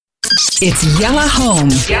It's Yalla Home.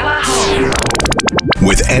 Yalla Home.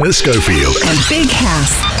 With Anna Schofield and Big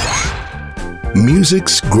House.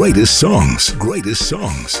 Music's greatest songs. Greatest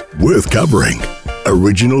songs. Worth covering.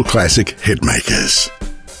 Original classic hitmakers.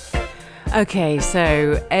 Okay,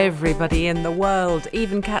 so everybody in the world,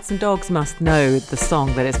 even cats and dogs, must know the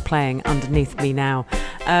song that is playing underneath me now.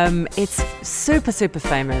 It's super, super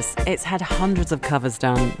famous. It's had hundreds of covers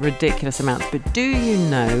done, ridiculous amounts. But do you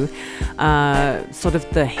know sort of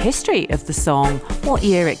the history of the song, what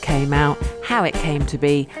year it came out, how it came to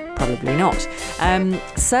be? Probably not.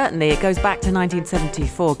 Certainly, it goes back to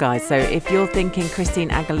 1974, guys. So if you're thinking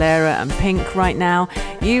Christina Aguilera and Pink right now,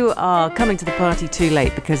 you are coming to the party too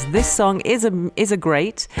late, because this song is a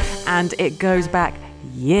great, and it goes back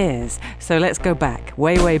years. So let's go back,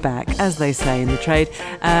 way back, as they say in the trade,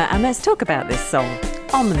 and let's talk about this song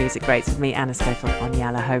on the Music Greats with me, Anna Schofield, on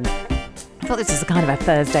Yalla Home. I thought this was a kind of a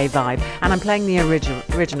Thursday vibe, and I'm playing the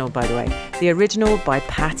original, by the way. The original by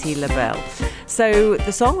Patti LaBelle. So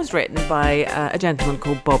the song was written by a gentleman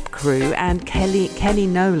called Bob Crewe and Kenny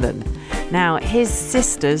Nolan. Now, his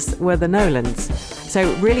sisters were the Nolans.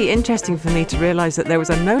 So really interesting for me to realise that there was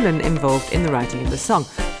a Nolan involved in the writing of the song.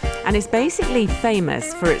 And it's basically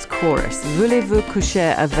famous for its chorus, Voulez-vous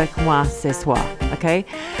coucher avec moi ce soir, okay?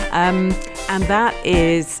 And that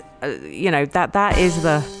is,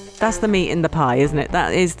 that's the meat in the pie, isn't it?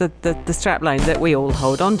 That is the strapline that we all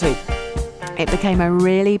hold on to. It became a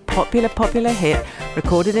really popular hit,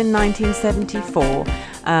 recorded in 1974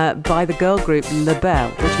 by the girl group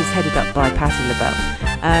LaBelle, which was headed up by Patti LaBelle.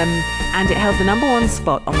 And it held the #1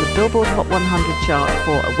 spot on the Billboard Hot 100 chart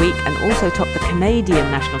for a week, and also topped the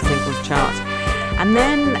Canadian National Singles Chart. And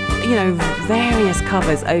then, various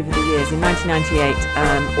covers over the years. In 1998,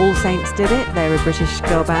 All Saints did it. They're a British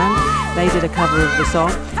girl band. They did a cover of the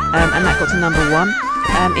song, and that got to #1.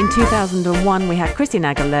 In 2001, we had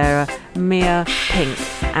Christina Aguilera, Mia, Pink,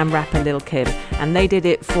 and rapper Lil' Kim, and they did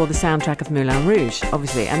it for the soundtrack of Moulin Rouge,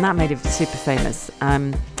 obviously, and that made it super famous.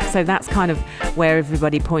 So that's kind of where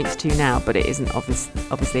everybody points to now, but it isn't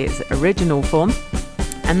obviously its original form.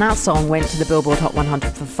 And that song went to the Billboard Hot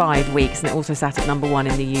 100 for 5 weeks, and it also sat at #1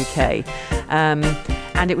 in the UK. And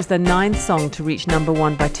it was the 9th song to reach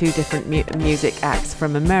 #1 by 2 different music acts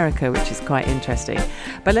from America, which is quite interesting.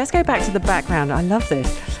 But let's go back to the background. I love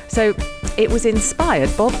this. So it was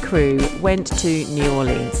inspired. Bob Crewe went to New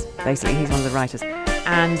Orleans. Basically, he's one of the writers.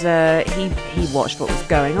 And he watched what was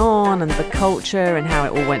going on and the culture and how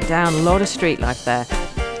it all went down. A lot of street life there.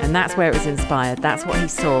 And that's where it was inspired. That's what he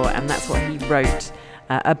saw, and that's what he wrote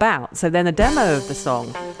about. So then the demo of the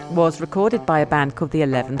song was recorded by a band called the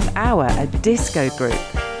 11th Hour, a disco group.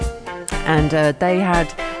 And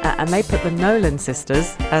they put the Nolan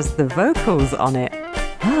sisters as the vocals on it.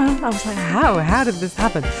 I was like, how did this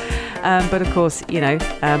happen? But of course,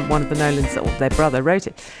 one of the Nolans, or their brother, wrote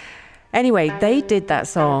it. Anyway, they did that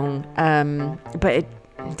song, but it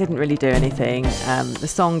didn't really do anything. The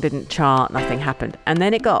song didn't chart, nothing happened. And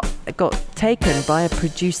then it got taken by a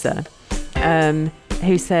producer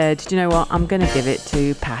who said, do you know what, I'm going to give it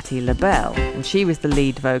to Patti LaBelle. And she was the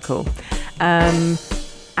lead vocal. And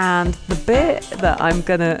the bit that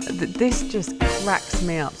this just cracks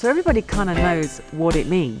me up. So everybody kind of knows what it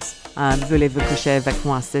means. Voulez-vous coucher avec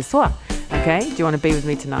moi ce soir? Okay, do you want to be with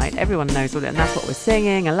me tonight? Everyone knows what it, and that's what we're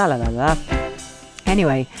singing, and la la la la.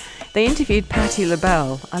 Anyway, they interviewed Patti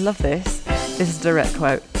LaBelle. I love this. This is a direct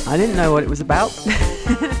quote. I didn't know what it was about.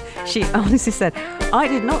 She honestly said, I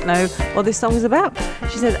did not know what this song was about.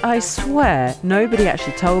 She said, I swear, nobody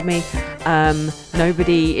actually told me.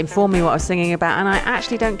 Nobody informed me what I was singing about, and I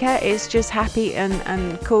actually don't care. It's just happy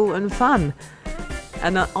and cool and fun.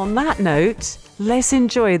 And on that note, let's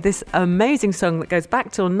enjoy this amazing song that goes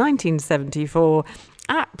back till 1974.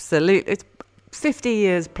 Absolutely, it's 50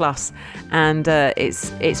 years plus, and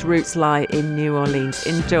its roots lie in New Orleans.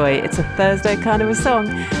 Enjoy. It's a Thursday kind of a song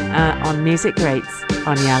on Music Greats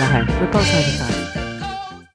on Yalla Home. We're both 95.